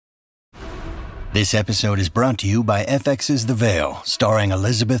This episode is brought to you by FX's The Veil, starring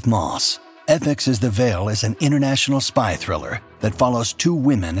Elizabeth Moss. FX's The Veil is an international spy thriller that follows two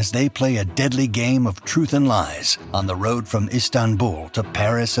women as they play a deadly game of truth and lies on the road from Istanbul to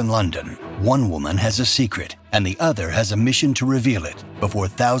Paris and London. One woman has a secret, and the other has a mission to reveal it before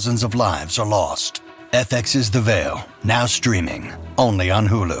thousands of lives are lost. FX's The Veil, now streaming, only on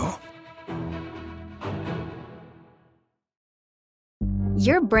Hulu.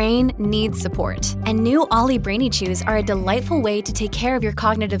 Your brain needs support, and new Ollie Brainy Chews are a delightful way to take care of your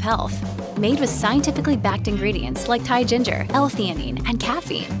cognitive health. Made with scientifically backed ingredients like Thai ginger, L-theanine, and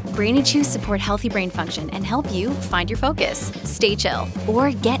caffeine, Brainy Chews support healthy brain function and help you find your focus, stay chill,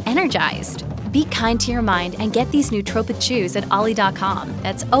 or get energized. Be kind to your mind and get these nootropic chews at ollie.com.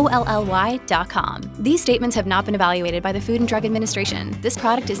 That's OLLY.com. These statements have not been evaluated by the Food and Drug Administration. This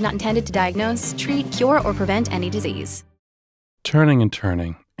product is not intended to diagnose, treat, cure, or prevent any disease. Turning and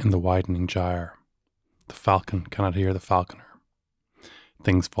turning in the widening gyre, the falcon cannot hear the falconer.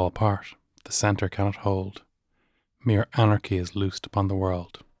 Things fall apart, the centre cannot hold. Mere anarchy is loosed upon the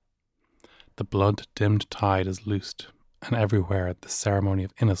world. The blood-dimmed tide is loosed, and everywhere the ceremony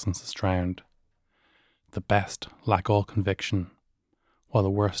of innocence is drowned. The best lack all conviction, while the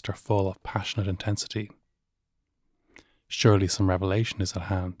worst are full of passionate intensity. Surely some revelation is at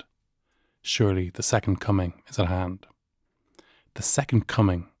hand. Surely the second coming is at hand. The second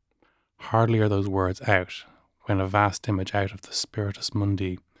coming, hardly are those words out, when a vast image out of the spiritus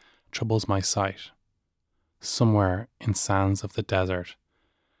mundi troubles my sight. Somewhere in sands of the desert,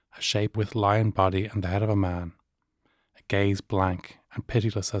 a shape with lion body and the head of a man, a gaze blank and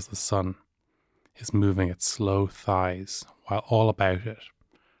pitiless as the sun, is moving its slow thighs, while all about it,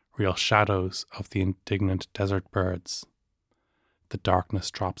 real shadows of the indignant desert birds. The darkness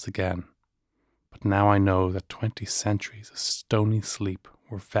drops again. But now I know that 20 centuries of stony sleep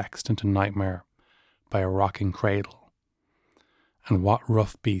were vexed into nightmare by a rocking cradle. And what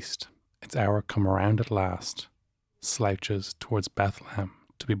rough beast, its hour come around at last, slouches towards Bethlehem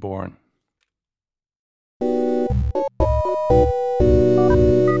to be born.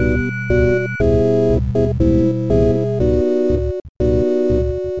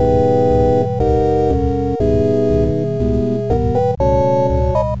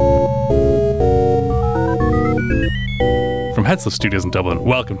 From Headstuff Studios in Dublin,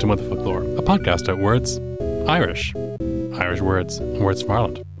 welcome to Motherfolklore, a podcast about words, Irish words, and words from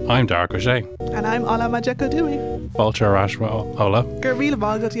Ireland. I'm Darach Ó Sé. And I'm Ola Majeko Dewey. Fáilte Rashwa Ola. Gurmila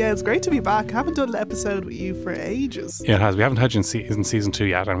Margaret, yeah, it's great to be back. I haven't done an episode with you for ages. Yeah, it has. We haven't had you in season 2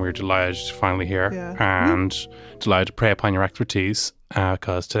 yet, and we're delighted to finally here. Yeah. And delighted to prey upon your expertise,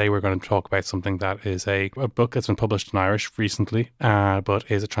 because today we're going to talk about something that is a book that's been published in Irish recently, but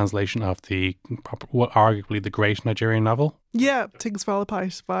is a translation of arguably the great Nigerian novel. Yeah, Things Fall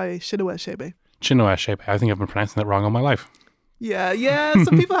Apart by Chinua Achebe. Chinua Achebe. I think I've been pronouncing that wrong all my life. Yeah.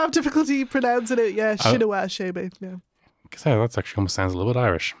 Some people have difficulty pronouncing it. Yeah, Chinua Achebe. Yeah. Because that actually almost sounds a little bit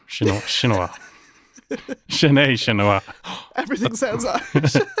Irish. Chinua. Chinua. Everything sounds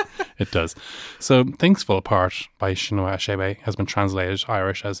Irish. It does. So, Things Fall Apart by Chinua Achebe has been translated to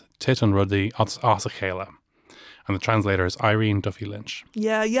Irish as Tit an Rudí as a Chéile. And the translator is Irene Duffy Lynch.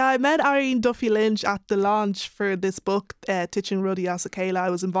 Yeah, I met Irene Duffy Lynch at the launch for this book, Tit an Rudí as a Chéile.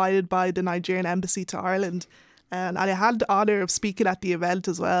 I was invited by the Nigerian Embassy to Ireland. And I had the honour of speaking at the event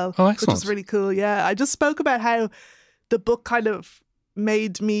as well. Oh, excellent. Which was really cool, yeah. I just spoke about how the book kind of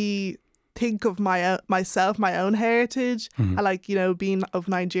made me think of myself, my own heritage. Mm-hmm. I like, being of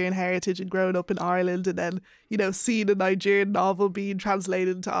Nigerian heritage and growing up in Ireland, and then, seeing a Nigerian novel being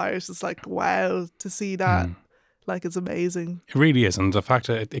translated into Irish. It's like, wow, to see that. Like, it's amazing. It really is. And the fact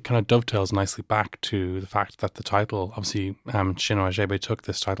that it kind of dovetails nicely back to the fact that the title, obviously, Chinua Achebe took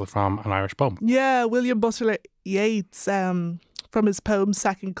this title from an Irish poem. Yeah, William Butler Yeats, from his poem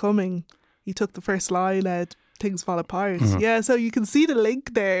Second Coming, he took the first line, Things Fall Apart. Mm-hmm. Yeah, so you can see the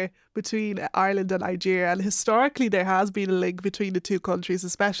link there between Ireland and Nigeria. And historically, there has been a link between the two countries,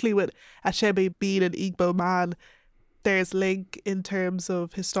 especially with Achebe being an Igbo man. There's link in terms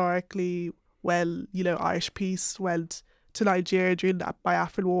of historically, Irish peace went to Nigeria during the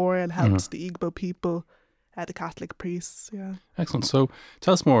Biafran War and helped the Igbo people, the Catholic priests. Yeah. Excellent. So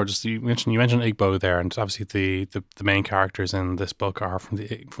tell us more. Just you mentioned Igbo there, and obviously the main characters in this book are from the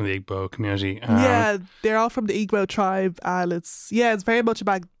Igbo community. Yeah, they're all from the Igbo tribe, and it's very much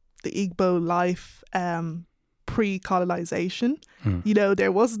about the Igbo life pre-colonization.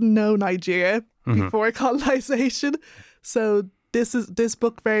 There was no Nigeria before colonization, so this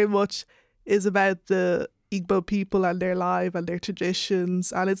book very much is about the Igbo people and their life and their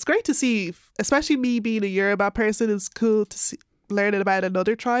traditions. And it's great to see, especially me being a Yoruba person, it's cool to see, learning about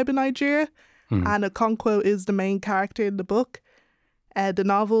another tribe in Nigeria. and Okonkwo is the main character in the book. The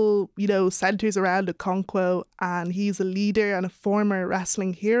novel, centers around Okonkwo, and he's a leader and a former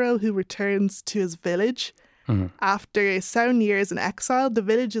wrestling hero who returns to his village. After 7 years in exile. The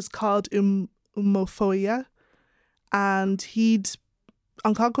village is called Umofoya, and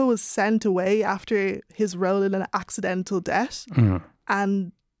Okonkwo was sent away after his role in an accidental death.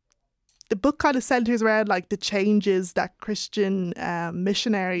 And the book kind of centers around like the changes that Christian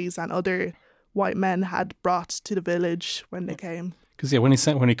missionaries and other white men had brought to the village when they came. Because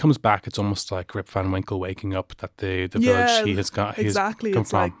when he comes back, it's almost like Rip Van Winkle waking up that the village he has got exactly. Come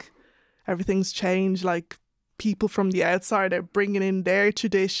it's from. Like everything's changed. Like people from the outside are bringing in their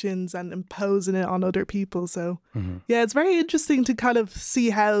traditions and imposing it on other people. So yeah, it's very interesting to kind of see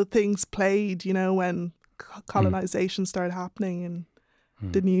how things played. When colonization started happening in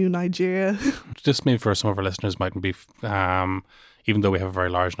the new Nigeria. Just maybe for some of our listeners mightn't be, even though we have a very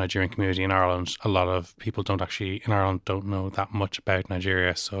large Nigerian community in Ireland, a lot of people don't know that much about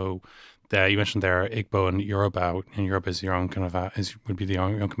Nigeria. So you mentioned there Igbo and Yoruba, and Yoruba is your own kind of would be the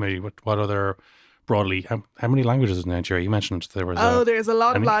own community. What other broadly? How many languages in Nigeria? You mentioned there was. There's a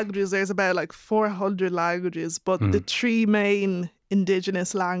lot of languages. There's about like 400 languages, but the three main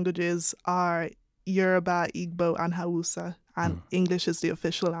indigenous languages are Yoruba, Igbo, and Hausa, and English is the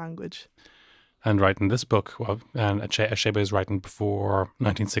official language. And writing this book, and Achebe is writing before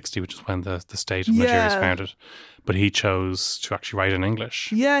 1960, which is when the state of Nigeria is founded. But he chose to actually write in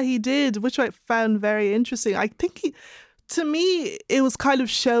English. Yeah, he did, which I found very interesting. I think to me, it was kind of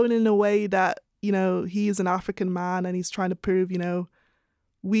shown in a way that, he is an African man and he's trying to prove,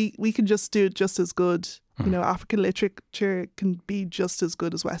 we can just do it just as good. African literature can be just as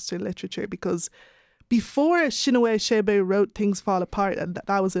good as Western literature, because before Chinua Achebe wrote Things Fall Apart, and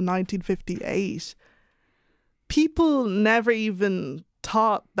that was in 1958, people never even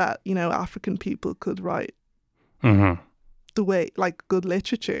thought that, African people could write the way, like good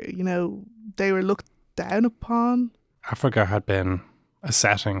literature. They were looked down upon. Africa had been a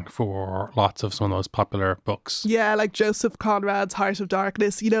setting for lots of some of those popular books. Yeah, like Joseph Conrad's Heart of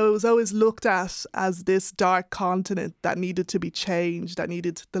Darkness. It was always looked at as this dark continent that needed to be changed, that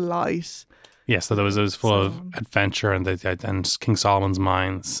needed the light. Yes, so it was full of adventure and King Solomon's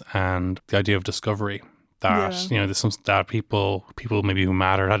Mines and the idea of discovery. That there's some that people maybe who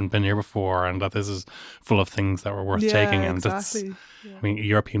mattered hadn't been here before, and that this is full of things that were worth taking. And exactly.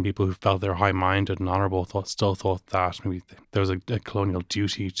 European people who felt they're high-minded and honourable still thought that maybe there was a colonial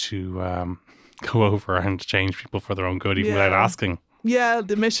duty to go over and change people for their own good, even without asking. Yeah,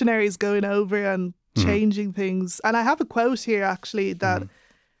 the missionaries going over and changing things. And I have a quote here actually that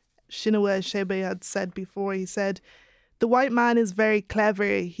Chinua Achebe had said before. He said, "The white man is very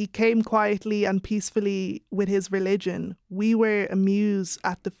clever. He came quietly and peacefully with his religion. We were amused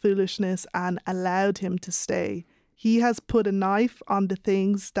at the foolishness and allowed him to stay. He has put a knife on the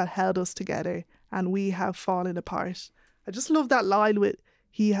things that held us together, and we have fallen apart." I just love that line with,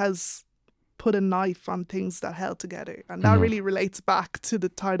 he has put a knife on things that held together. And that really relates back to the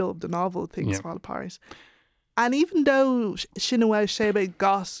title of the novel, Things Fall Apart. And even though Chinua Achebe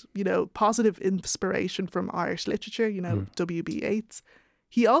got, positive inspiration from Irish literature, W.B. Yeats,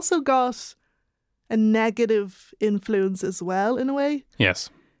 he also got a negative influence as well, in a way.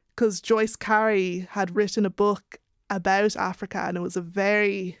 Yes. Because Joyce Carey had written a book about Africa, and it was a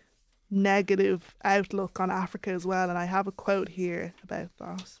very negative outlook on Africa as well. And I have a quote here about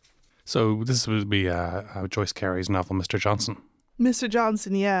that. So this would be Joyce Carey's novel, Mr. Johnson. Mr.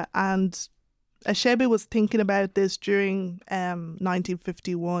 Johnson, yeah. And Achebe was thinking about this during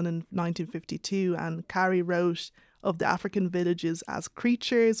 1951 and 1952, and Carey wrote of the African villages as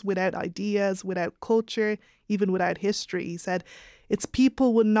creatures without ideas, without culture, even without history. He said, its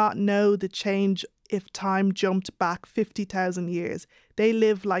people would not know the change if time jumped back 50,000 years. They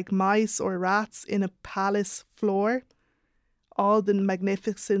live like mice or rats in a palace floor. All the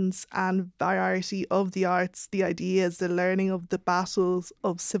magnificence and variety of the arts, the ideas, the learning of the battles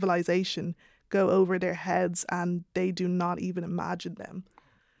of civilization go over their heads, and they do not even imagine them.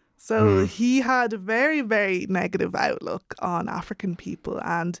 So he had a very, very negative outlook on African people,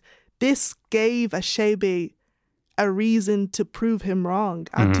 and this gave Achebe a reason to prove him wrong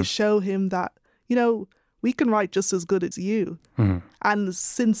and to show him that, we can write just as good as you. And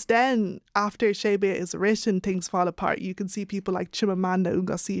since then, after Achebe has written Things Fall Apart, you can see people like Chimamanda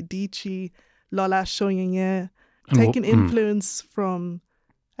Ngozi Adichie, Lola Shoyinye, taking influence from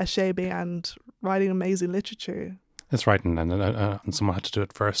Achebe and writing amazing literature. That's right, and someone had to do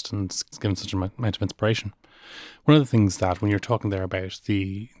it first and give him such an amount of inspiration. One of the things that when you're talking there about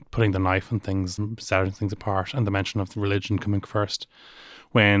the putting the knife and things and setting things apart and the mention of the religion coming first,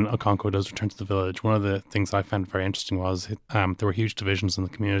 when Okonkwo does return to the village, one of the things I found very interesting was there were huge divisions in the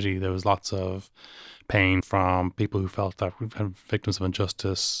community. There was lots of pain from people who felt that we've had victims of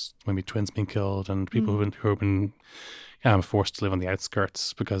injustice, maybe twins being killed, and people who have been forced to live on the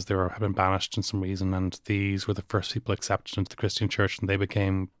outskirts because they had been banished in some reason. And these were the first people accepted into the Christian church, and they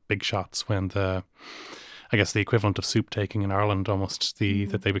became big shots when the equivalent of soup taking in Ireland, almost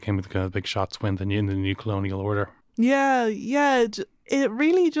that they became the kind of big shots when in the new colonial order. Yeah. It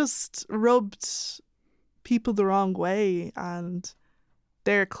really just rubbed people the wrong way, and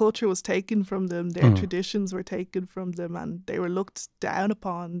their culture was taken from them, their traditions were taken from them, and they were looked down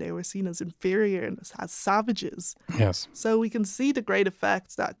upon. They were seen as inferior and as savages. Yes. So we can see the great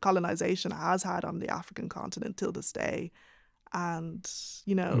effects that colonization has had on the African continent till this day. And,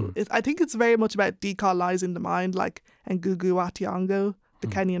 I think it's very much about decolonizing the mind, like Ngugi wa Thiong'o, the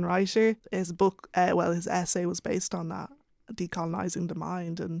Kenyan writer. His book, his essay was based on that, decolonizing the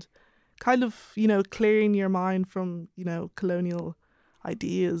mind and kind of, clearing your mind from, colonial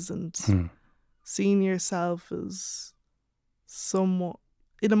ideas and seeing yourself as somewhat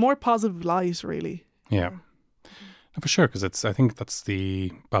in a more positive light, really. Yeah. For sure, because I think that's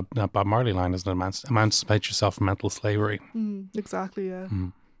the Bob Marley line, isn't it? Emancipate yourself from mental slavery. Exactly, yeah.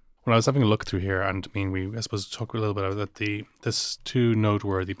 When I was having a look through here, and I suppose talk a little bit about there's two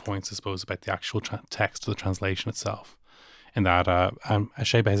noteworthy points, I suppose, about the actual text of the translation itself. In that,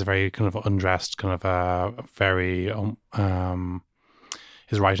 Achebe has a very kind of undressed, kind of very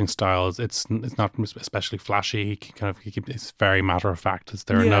his writing style it's not especially flashy. It's very matter of fact.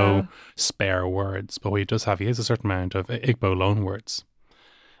 There are no spare words, but what he does have, he has a certain amount of Igbo loan words.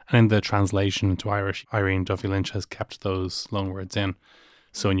 And in the translation into Irish, Irene Duffy Lynch has kept those loan words in.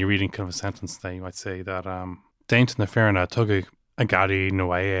 So when you're reading kind of a sentence there, you might say that Daint na Ferna Tugu Agadi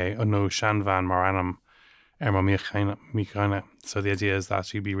Noae no Shanvan Moranum Erma Michana. So the idea is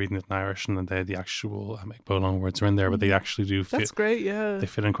that you'd be reading it in Irish and then the actual Igbo loan words are in there, but they actually do fit. That's great, yeah. They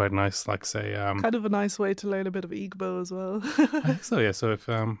fit in quite nice, like say... kind of a nice way to learn a bit of Igbo as well. I think so, yeah. So if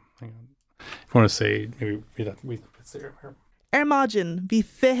hang on. If you want to say, maybe read that. Read here. Ermagin, vi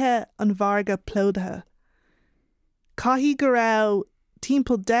fihe an varga plodha. Cahi garau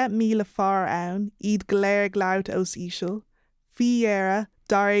timpel 10,000 far aun, iad glair glaut os ishel, fiera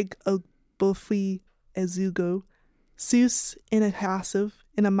darig o buffy ezugo, sus in a hassive,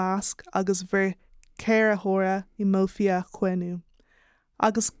 in a mask, agus ver cara hora I mofia quenu.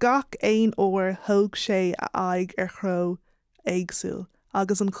 Agus gach ein hoog sé a aig chro eigsul,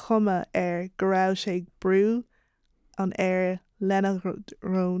 agus an chuma garau sé brú an lena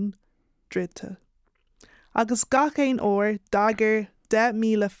ron dritte. Agus gach ein dagger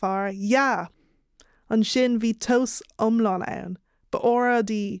 10,000 far, ja! An sin vi tos omlan an, ba ora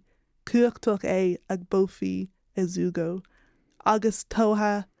di cuachtuch ag bofi ezugo, agus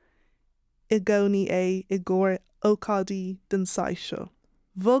toha igoni I gor okadi den saisho.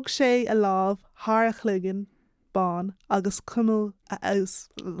 Vog sé a láv harach ligin ban agus cumul a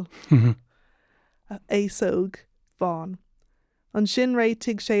éisog ban. An sin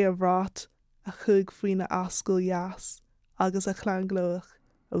réitig sé a bhrát a chug faoine ascail jas agus a chlángloach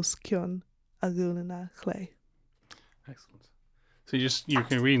os cion a gúnana chlé. Excellent. So you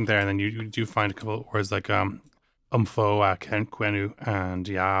can read in there, and then you do find a couple of words like umfo, kwenu, and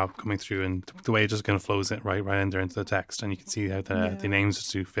ya coming through, and the way it just kind of flows it right in there into the text, and you can see how the names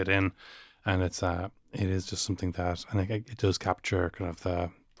just do fit in, and it is just something that I think it does capture kind of the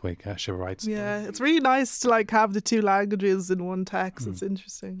way Shiva writes. Yeah, it's really nice to have the two languages in one text. It's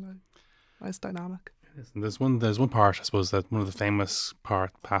interesting, nice dynamic. And there's one part, I suppose, that one of the famous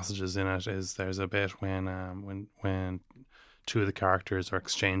passages in it is there's a bit when two of the characters are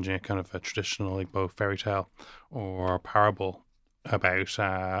exchanging a kind of a traditional Igbo fairy tale or parable about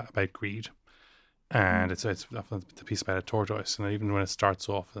greed, and it's the piece about a tortoise, and even when it starts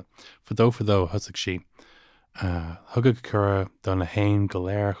off, for though husig she hugag cura donna hain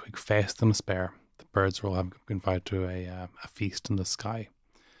galer chuig fest and spare. The birds are all been invited to a feast in the sky.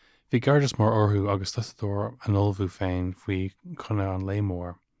 Bhí gardas mór orthú agus tusadóir an olbhú féin faoi chuna an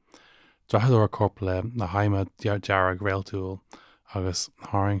lémór. Drachadóir corpla na haime dearag réaltúil agus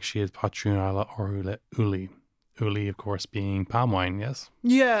tháing siad patrún eile orthú le uli. Uli, of course, being palm wine, yes?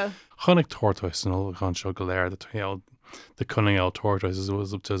 Yeah. Chunig tortoise an olbhú gan seo go léir the cunning old tortoise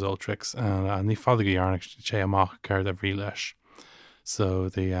was up to his old tricks, and ní fada go dhearnach sé amach ceir a bhrí leis. So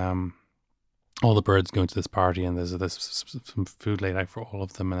all the birds go into this party, and there's some food laid out for all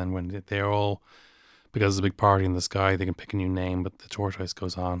of them, and then when they're all, because it's a big party in the sky, they can pick a new name, but the tortoise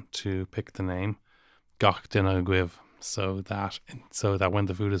goes on to pick the name gach dina guibh, so that when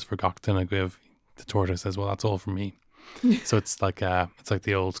the food is for gach dina guibh, the tortoise says, well, that's all for me. So it's like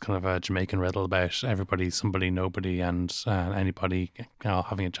the old kind of a Jamaican riddle about everybody, somebody, nobody, and anybody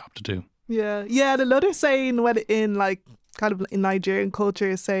having a job to do. Yeah. And another saying when in like kind of in Nigerian culture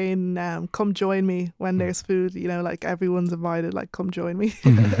is saying, come join me when there's food, like everyone's invited, like come join me.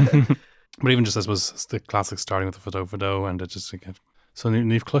 But even just, I suppose, it's the classic starting with the fado, and it just like, so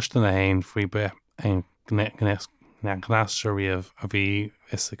you've clushed in a hain fui be and gnasher riamh a bhí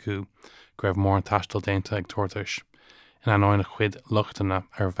isacu greibh mór an taistil déanta ag tortais in an áin chuid luchtana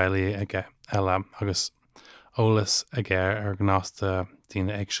bhealaí aige eile agus ólas aige gnásta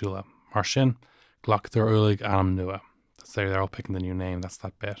daoine agsúla. Mar sin, glachtar ulig am nua. That's there, they're all picking the new name, that's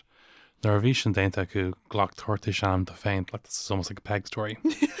that bit. Nor bhí sin déanta acu glach tortais am the faint, like this is almost like a Peg story.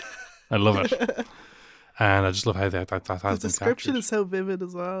 I love it. And I just love how that has been captured. The description is so vivid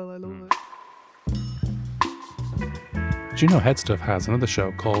as well. I love it. Do you know Headstuff has another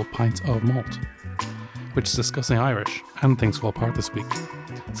show called Pints of Malt, which is discussing Irish and things fall apart this week.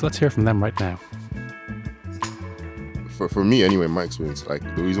 So let's hear from them right now. For me anyway, my experience, like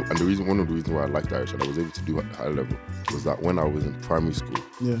one of the reasons why I liked Irish and I was able to do at high level was that when I was in primary school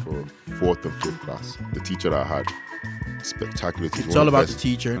for 4th and 5th class, the teacher that I had, spectacular teacher. It's all about the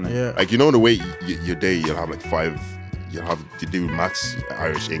teacher. Yeah. Like, the way your day, you'll have like 5, you'll have to do maths,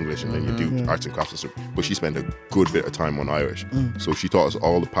 Irish, English, and then you do arts and crafts and stuff. But she spent a good bit of time on Irish. So she taught us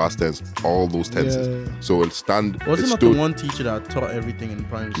all the past tense, all those tenses. Yeah. So Wasn't it the one teacher that taught everything in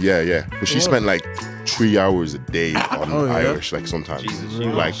primary school? Yeah. But she spent like 3 hours a day on Irish, like sometimes. She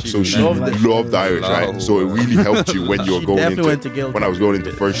loved Irish, right? So it really helped you when you were going into, when I was going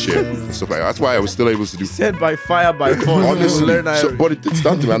into first shift and stuff like that. That's why I was still able to do. Said by fire, by force. Honestly, learn Irish. But it's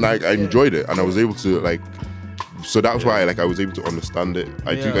done to me, and I enjoyed it, and I was able to like. So that's why I was able to understand it.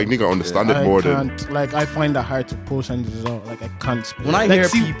 I think I understand it more than. Like, I find that hard to process as well. Like, I can't speak. When I hear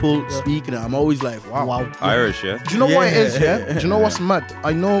people speaking it, I'm always like, wow. Irish, yeah. Do you know what it is, yeah? Do you know what's mad?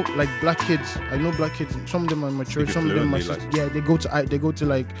 I know, like, black kids. Some of them are mature. Some of them are they go to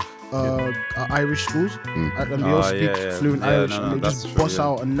like Irish schools, and they all speak fluent Irish, and they just bust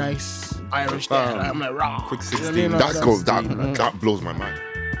out a nice Irish there. And I'm like, raw. Quick 16. That blows my mind.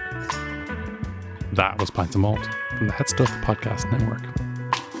 That was Pints of Malt from the Headstuff Podcast Network.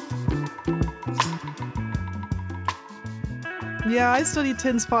 Yeah, I studied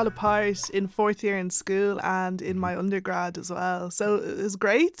Things Fall Apart in 4th year in school and in my undergrad as well. So it was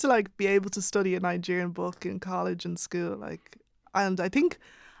great to like be able to study a Nigerian book in college and school. Like, and I think,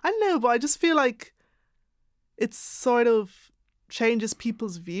 I don't know, but I just feel like it sort of changes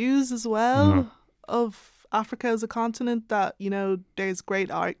people's views as well of Africa as a continent, that, there's great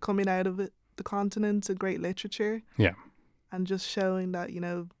art coming out of it. The continent, and great literature, and just showing that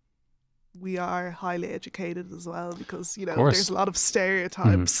we are highly educated as well, because there's a lot of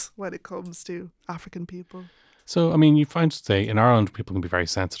stereotypes when it comes to African people. So I mean, you find, say, in Ireland, people can be very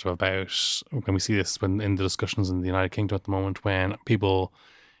sensitive about, when we see this when in the discussions in the United Kingdom at the moment, when people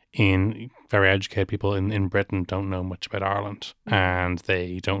very educated people in Britain don't know much about Ireland, and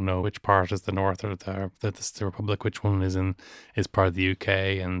they don't know which part is the north or the Republic, which one is part of the UK,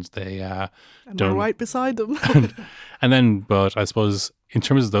 and they and we're right beside them. and then, but I suppose in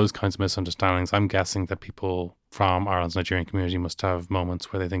terms of those kinds of misunderstandings, I'm guessing that people from Ireland's Nigerian community must have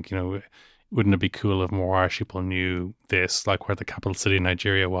moments where they think, wouldn't it be cool if more Irish people knew this, like where the capital city of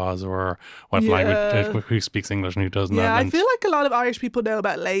Nigeria was, or what language, who speaks English and who doesn't? Yeah, I feel like a lot of Irish people know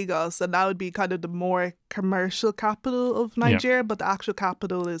about Lagos, and that would be kind of the more commercial capital of Nigeria, but the actual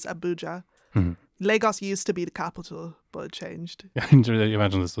capital is Abuja. Mm-hmm. Lagos used to be the capital, but it changed. Yeah, you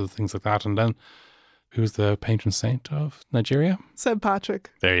imagine there's things like that. And then, who's the patron saint of Nigeria? St.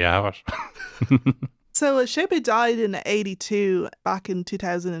 Patrick. There you have it. So Shebe died in 82, back in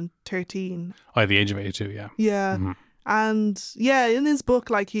 2013. Oh, at the age of 82, yeah. Yeah. Mm-hmm. And in his book,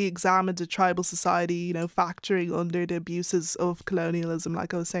 like, he examined a tribal society, factoring under the abuses of colonialism,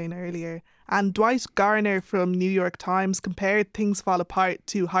 like I was saying earlier. And Dwight Garner from New York Times compared Things Fall Apart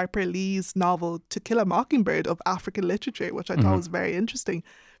to Harper Lee's novel To Kill a Mockingbird of African literature, which I thought was very interesting,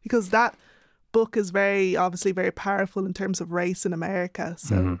 because that book is obviously very powerful in terms of race in America.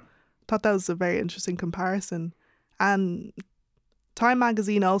 So I thought that was a very interesting comparison. And Time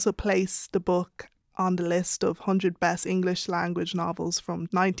magazine also placed the book on the list of 100 best English language novels from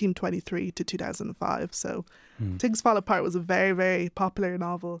 1923 to 2005. So Things Fall Apart was a very, very popular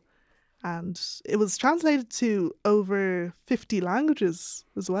novel. And it was translated to over 50 languages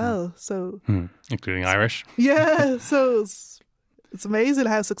as well. So including Irish. Yeah, so it's amazing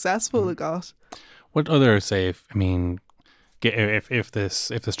how successful it got. What other, if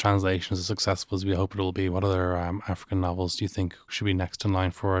this translation is as successful as we hope it will be, what other African novels do you think should be next in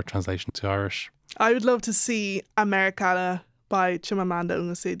line for a translation to Irish? I would love to see Americana by Chimamanda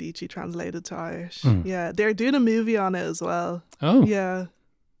Ngozi Adichie translated to Irish. Yeah, they're doing a movie on it as well. Oh, yeah,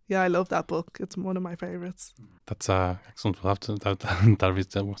 I love that book. It's one of my favorites. That's excellent. We'll have to that'll be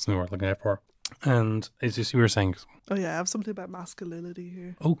something worth looking out for. And it's just, you were saying. Oh yeah, I have something about masculinity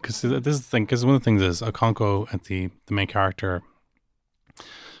here. Oh, because this is the thing. Because one of the things is Okonkwo, the main character.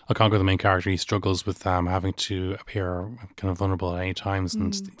 Okonkwo, the main character, he struggles with having to appear kind of vulnerable at any times,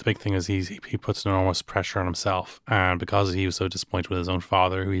 and the big thing is he puts enormous pressure on himself, and because he was so disappointed with his own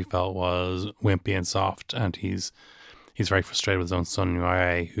father, who he felt was wimpy and soft, and he's very frustrated with his own son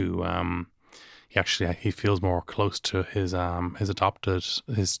Uaye, who he feels more close to his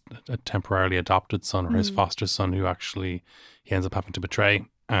temporarily adopted son, or his foster son, who actually he ends up having to betray.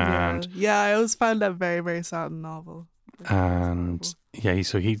 And I always found that very, very sad novel. And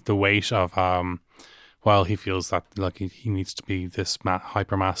the weight of while he feels that like he needs to be this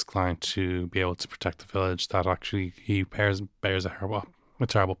hyper masculine to be able to protect the village, that actually he bears a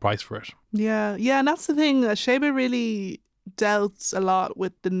terrible price for it. Yeah, and that's the thing. Achebe really dealt a lot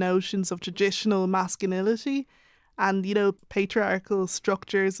with the notions of traditional masculinity and, patriarchal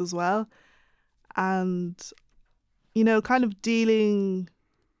structures as well, and kind of dealing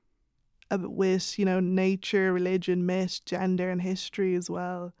with, nature, religion, myth, gender and history as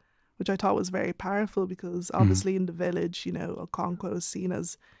well, which I thought was very powerful, because obviously in the village, Okonkwo is seen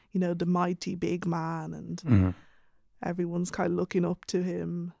as, the mighty big man, and everyone's kind of looking up to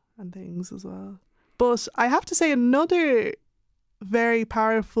him and things as well. But I have to say, another very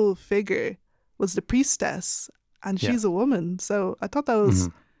powerful figure was the priestess, and she's a woman. So I thought that was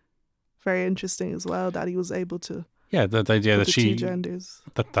very interesting as well, that he was able to the idea that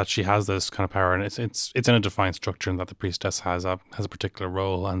she has this kind of power, and it's in a defined structure, and that the priestess has a particular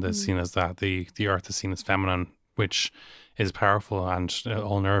role, and is seen as that the earth is seen as feminine, which is powerful and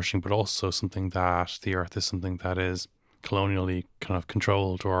all nourishing, but also something that the earth is something that is colonially kind of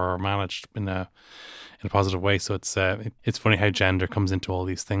controlled or managed in a positive way. So it's funny how gender comes into all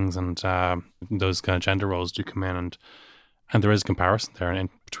these things, and those kind of gender roles do come in, and there is a comparison there in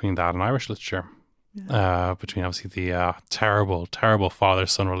between that and Irish literature. Between obviously the terrible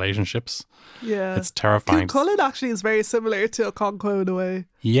father-son relationships. Yeah, it's terrifying. Cullen actually is very similar to Okonkwo in a way.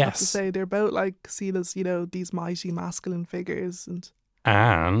 Yes, I have to say they're both like seen as these mighty masculine figures,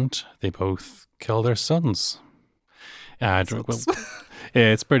 and they both kill their sons.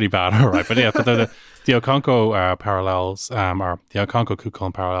 It's pretty bad, all right. But the Okonkwo parallels, or the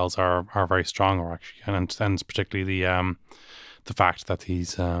Okonkwo-Cuchulainn parallels are very strong, or actually, and particularly the fact that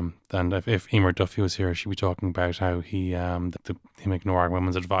he's and if Emer Duffy was here, she'd be talking about how him ignoring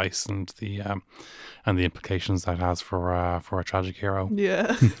women's advice and the implications that has for a tragic hero.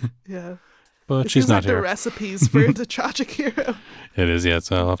 Yeah, yeah. But she's not here. The recipes for the tragic hero. It is, yeah.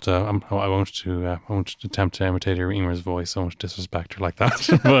 So I'll have to. I won't attempt to imitate Emer's voice. I won't disrespect her like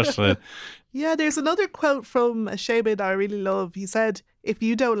that. But yeah, there's another quote from Achebe that I really love. He said, "If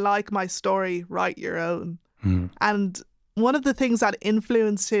you don't like my story, write your own." And one of the things that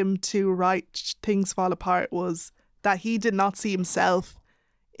influenced him to write Things Fall Apart was that he did not see himself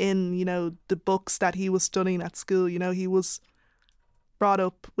in, the books that he was studying at school. He was brought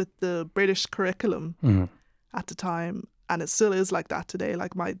up with the British curriculum at the time, and it still is like that today.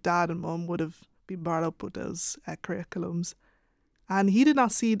 Like my dad and mum would have been brought up with those curriculums, and he did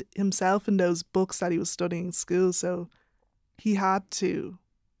not see himself in those books that he was studying in school, so he had to,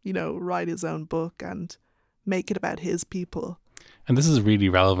 write his own book and make it about his people. And this is a really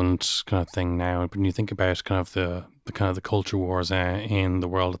relevant kind of thing now. When you think about kind of the culture wars in the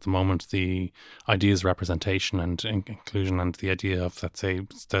world at the moment, the ideas of representation and inclusion, and the idea of, let's say,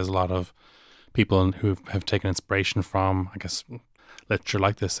 there's a lot of people who have taken inspiration from, I guess, literature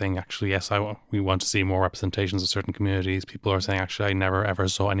like this, saying, actually, yes, we want to see more representations of certain communities. People are saying, actually, I never ever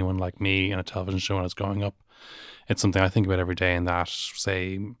saw anyone like me in a television show when I was growing up. It's something I think about every day, in that,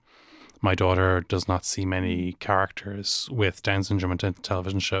 say, my daughter does not see many characters with Down syndrome in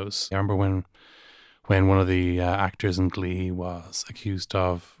television shows. I remember when one of the actors in Glee was accused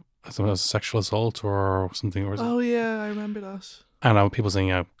of sexual assault or something. Oh yeah, I remember that. And people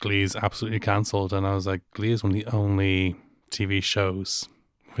saying, Glee's absolutely cancelled. And I was like, Glee is one of the only TV shows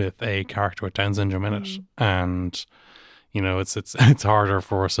with a character with Down syndrome in it. And it's harder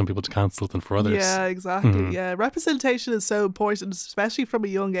for some people to cancel than for others. Yeah, exactly. Yeah, representation is so important, especially from a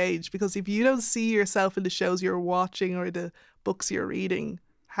young age, because if you don't see yourself in the shows you're watching or the books you're reading,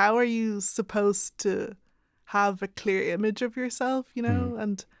 how are you supposed to have a clear image of yourself,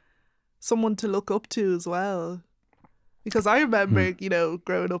 and someone to look up to as well? Because I remember,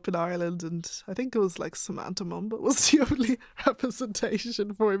 growing up in Ireland, and I think it was like Samantha Mumba was the only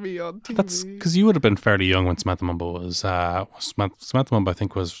representation for me on TV. That's because you would have been fairly young when Samantha Mumba was. Samantha Mumba, I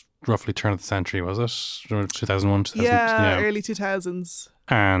think, was roughly turn of the century, was it? 2001, 2000? Yeah, early 2000s.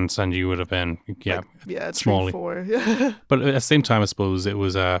 And you would have been, small. 4. But at the same time, I suppose it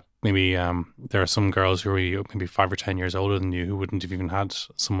was maybe there are some girls who are maybe 5 or 10 years older than you who wouldn't have even had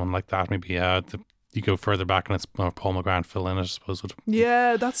someone like that. Maybe you go further back and it's Paul McGrath, Phil Lynott, I suppose.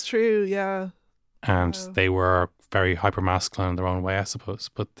 Yeah, that's true. Yeah. And they were very hyper masculine in their own way, I suppose.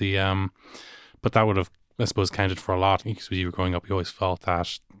 But but that would have, I suppose, counted for a lot. Because when you were growing up, you always felt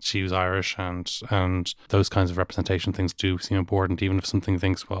that she was Irish, and those kinds of representation things do seem important, even if something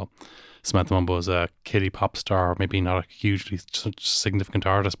thinks, well, Samantha Mumba was a kiddie pop star, maybe not a hugely significant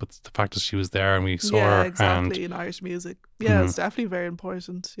artist, but the fact that she was there and we saw her. Yeah, exactly, in Irish music. Yeah, it's definitely very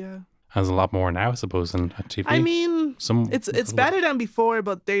important, yeah. Has a lot more now, I suppose, than TV. I mean, it's better than before,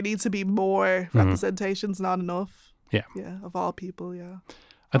 but there needs to be more representations, not enough. Yeah. Yeah, of all people, yeah.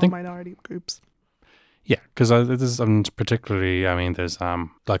 I think minority groups. Yeah, because this is particularly, I mean, there's I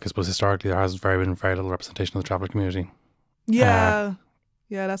suppose historically there has been very little representation of the traveller community. Yeah,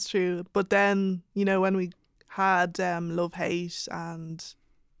 yeah, that's true. But then, when we had Love Hate and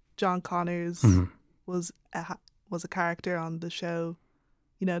John Connors was a character on the show,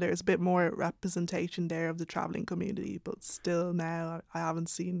 there's a bit more representation there of the travelling community, but still now I haven't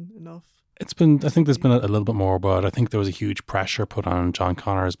seen enough. I think there's been a little bit more, but I think there was a huge pressure put on John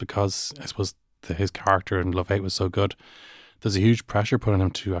Connors because I suppose his character in Love Hate was so good. There's a huge pressure put on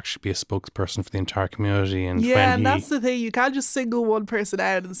him to actually be a spokesperson for the entire community. And that's the thing. You can't just single one person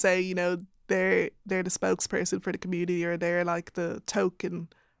out and say, they're the spokesperson for the community, or they're like the token,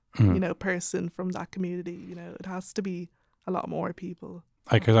 person from that community. It has to be a lot more people.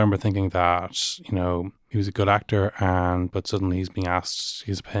 Because I remember thinking that, he was a good actor, but suddenly he's being asked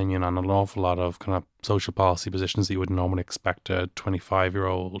his opinion on an awful lot of kind of social policy positions that you would normally expect a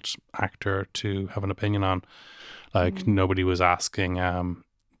 25-year-old actor to have an opinion on. Like, nobody was asking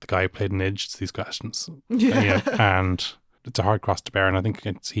the guy who played Nidge these questions. Yeah. And it's a hard cross to bear, and I think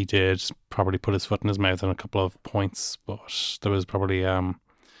he did probably put his foot in his mouth on a couple of points, but there was probably...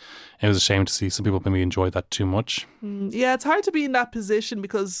 it was a shame to see some people maybe enjoy that too much. Yeah, it's hard to be in that position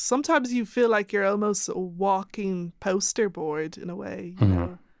because sometimes you feel like you're almost a walking poster board in a way. You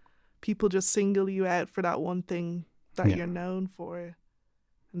know, people just single you out for that one thing that you're known for,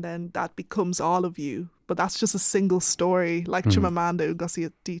 and then that becomes all of you. But that's just a single story, like Chimamanda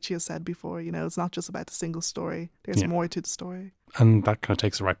Ngozi Adichie said before. It's not just about the single story. There's more to the story. And that kind of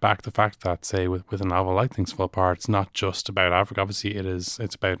takes it right back. The fact that, say, with a novel like Things Fall Apart, it's not just about Africa. Obviously, it's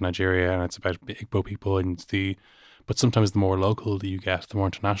about Nigeria and it's about Igbo people, but sometimes the more local that you get, the more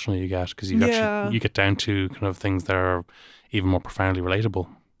international you get, because you get down to kind of things that are even more profoundly relatable.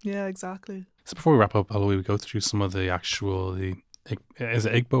 Yeah, exactly. So before we wrap up, Eloise, we go through some of the is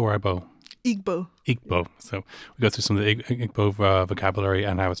it Igbo or Igbo? Igbo. Igbo. So we go through some of the Igbo vocabulary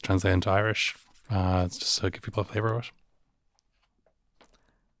and how it's translated into Irish, just to give people a flavour of it.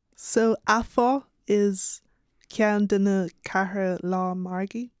 So Afo is Ceann Duine Cathair Lá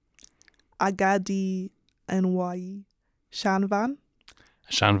Margaí, Agadi Nwayi, Shanvan.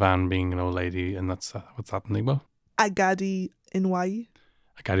 Shanvan being an old lady, and that's what's that in Igbo? Agadi Nwayi.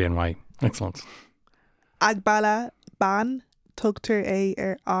 Agadi Nwayi. Excellent. Agbala Ban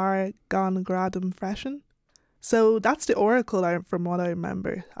Tugtar ar gan gradam freshen. So that's the oracle from what I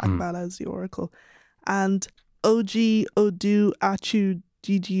remember. Agbala is the oracle. And Oji Odu Achu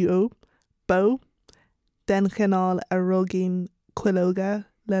GGO Bo Den Chenal Arogin Quiloga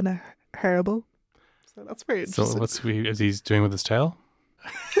Lena Herbal. So that's very interesting. So is he doing with his tail?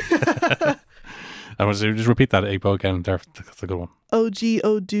 I want to just repeat that Igbo again. There, that's a good one. Oji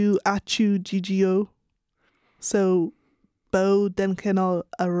Odu Achu GGO. So Bo Den Chenal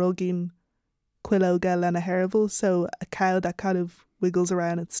Arogin Quiloga Lena Herbal. So a cow that kind of wiggles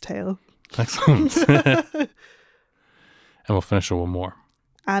around its tail. Excellent. And we'll finish with one more.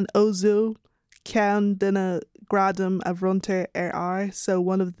 And Ozu Ceann Duine Gradam a Bhrontar ar. So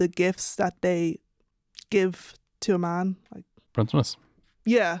one of the gifts that they give to a man. Like Bruntamus.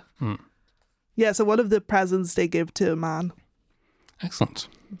 Yeah. Yeah, so one of the presents they give to a man. Excellent.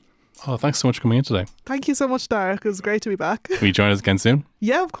 Oh, thanks so much for coming in today. Thank you so much, Darach. It was great to be back. Will you join us again soon?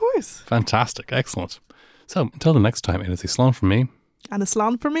 Yeah, of course. Fantastic. Excellent. So until the next time, it is a slán from me. And a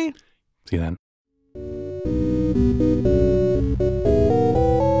slán from me. See you then.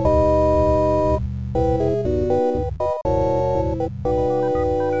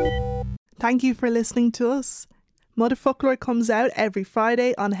 Thank you for listening to us. Mother Folklore comes out every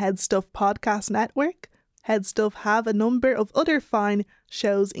Friday on Head Stuff Podcast Network. Headstuff have a number of other fine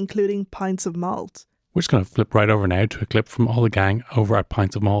shows, including Pints of Malt. We're just going to flip right over now to a clip from All the Gang over at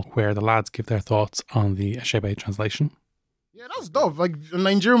Pints of Malt, where the lads give their thoughts on the Achebe translation. Yeah, that's dope. Like a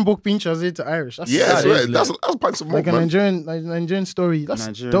Nigerian book being translated to Irish. That's that's Pints of Malt, like a Nigerian story. That's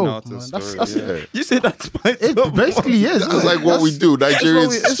dope, man. That's You say that's Pints it of basically is. That's like what we do.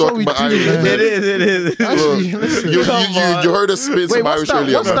 Nigerians talk about Irish. It is. Actually, listen. You heard us spin some Irish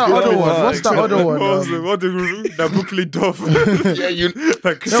earlier. What's that other one? What's that other one? What the Buckley Duff?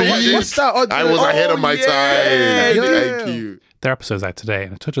 Yeah, what's that other? I was ahead of my time. Thank you. Their episode's out today,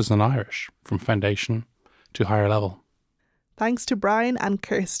 and it touches on Irish from foundation to higher level. Thanks to Brian and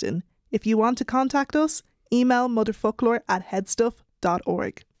Kirsten. If you want to contact us, email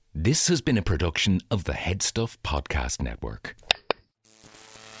motherfucklore@headstuff.org. This has been a production of the Headstuff Podcast Network.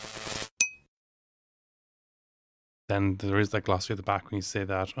 Then there is that glossary at the back when you say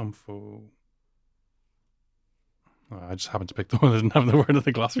that. I just happened to pick the one that didn't have the word of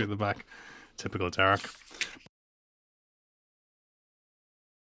the glossary at the back. Typical Derek.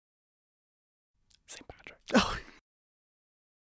 St. Patrick. Oh,